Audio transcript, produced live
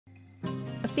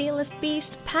fearless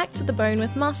beast packed to the bone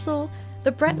with muscle,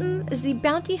 the Breton is the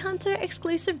bounty hunter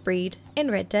exclusive breed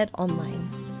in Red Dead Online.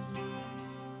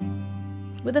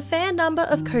 With a fair number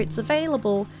of coats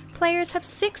available, players have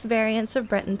 6 variants of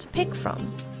Breton to pick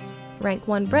from. Rank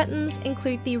 1 Bretons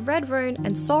include the Red Roan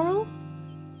and Sorrel.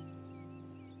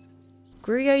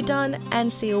 Breton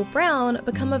and Seal Brown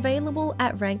become available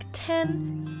at rank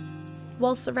 10,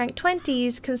 whilst the rank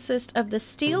 20s consist of the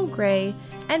Steel Grey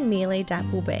and Melee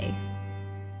Dapple Bay.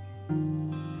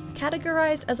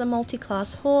 Categorized as a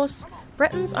multi-class horse,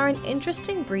 Bretons are an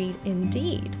interesting breed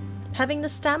indeed, having the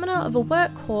stamina of a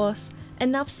workhorse,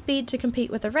 enough speed to compete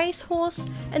with a racehorse,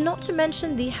 and not to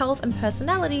mention the health and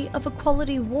personality of a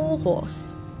quality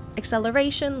warhorse.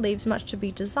 Acceleration leaves much to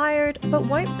be desired, but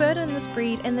won't burden this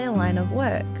breed in their line of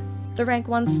work. The rank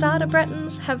 1 starter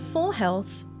Bretons have 4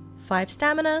 health, 5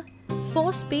 stamina,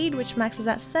 4 speed which maxes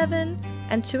at 7,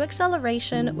 and 2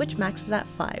 acceleration which maxes at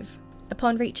 5.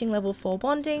 Upon reaching level 4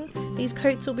 bonding, these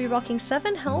coats will be rocking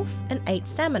 7 health and 8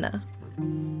 stamina.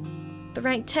 The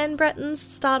rank 10 Bretons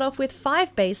start off with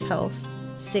 5 base health,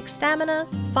 6 stamina,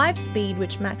 5 speed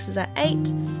which maxes at 8,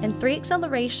 and 3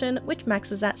 acceleration which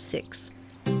maxes at 6.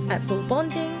 At full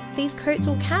bonding, these coats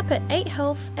will cap at 8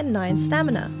 health and 9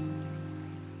 stamina.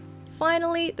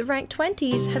 Finally, the rank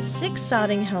 20s have 6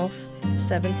 starting health,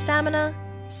 7 stamina,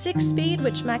 6 speed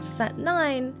which maxes at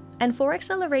 9, and 4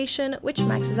 acceleration which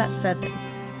maxes at 7.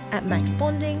 At max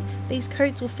bonding, these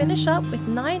coats will finish up with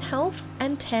 9 health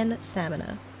and 10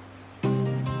 stamina.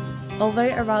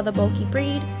 Although a rather bulky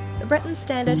breed, the Breton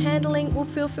standard handling will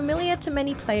feel familiar to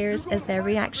many players as their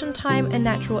reaction time and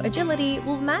natural agility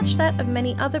will match that of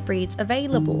many other breeds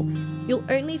available. You'll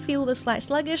only feel the slight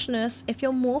sluggishness if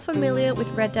you're more familiar with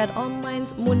Red Dead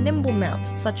Online's more nimble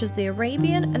mounts such as the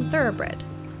Arabian and Thoroughbred.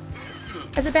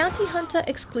 As a bounty hunter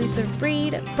exclusive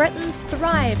breed, Bretons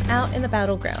thrive out in the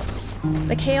battlegrounds.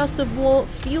 The chaos of war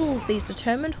fuels these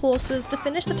determined horses to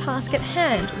finish the task at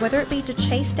hand, whether it be to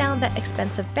chase down that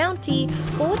expensive bounty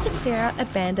or to clear out a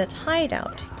bandit's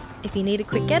hideout. If you need a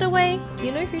quick getaway,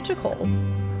 you know who to call.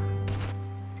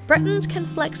 Bretons can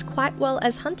flex quite well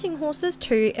as hunting horses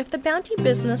too if the bounty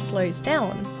business slows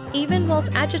down. Even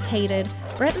whilst agitated,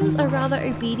 Bretons are rather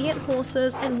obedient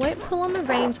horses and won't pull on the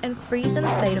reins and freeze in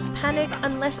a state of panic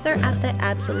unless they're at their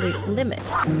absolute limit.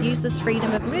 Use this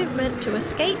freedom of movement to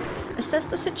escape, assess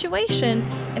the situation,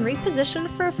 and reposition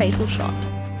for a fatal shot.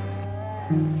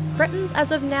 Bretons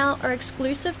as of now are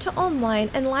exclusive to online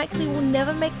and likely will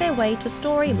never make their way to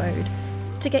story mode.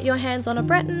 To get your hands on a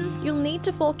Breton, you'll need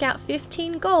to fork out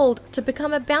 15 gold to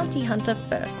become a bounty hunter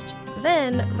first,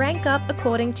 then rank up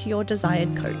according to your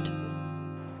desired coat.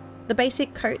 The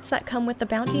basic coats that come with the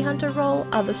bounty hunter role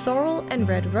are the Sorrel and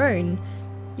Red Roan.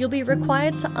 You'll be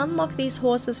required to unlock these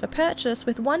horses for purchase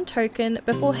with 1 token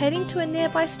before heading to a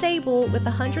nearby stable with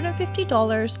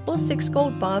 $150 or 6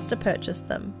 gold bars to purchase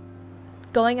them.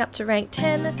 Going up to rank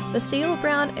 10, the Seal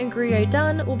Brown and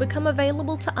Breton will become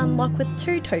available to unlock with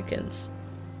 2 tokens.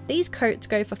 These coats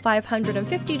go for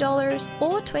 $550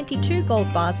 or 22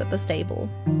 gold bars at the stable.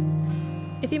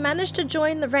 If you manage to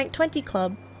join the rank 20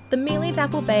 club, the Melee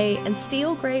Dapple Bay and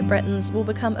Steel Grey Bretons will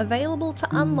become available to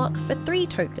unlock for 3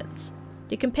 tokens.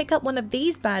 You can pick up one of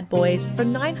these bad boys for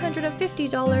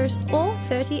 $950 or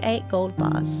 38 gold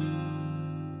bars.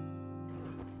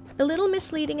 A little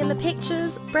misleading in the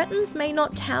pictures, Bretons may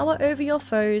not tower over your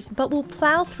foes but will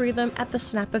plough through them at the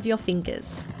snap of your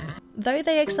fingers. Though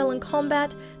they excel in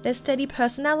combat, their steady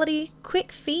personality,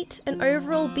 quick feet, and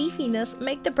overall beefiness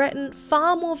make the Breton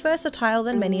far more versatile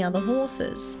than many other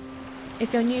horses.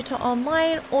 If you're new to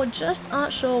online or just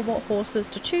aren't sure what horses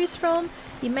to choose from,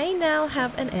 you may now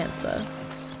have an answer.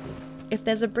 If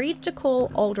there's a breed to call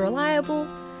old reliable,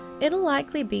 it'll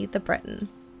likely be the Breton.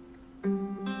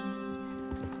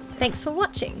 Thanks for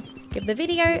watching! Give the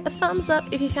video a thumbs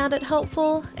up if you found it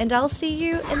helpful, and I'll see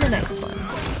you in the next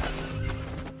one.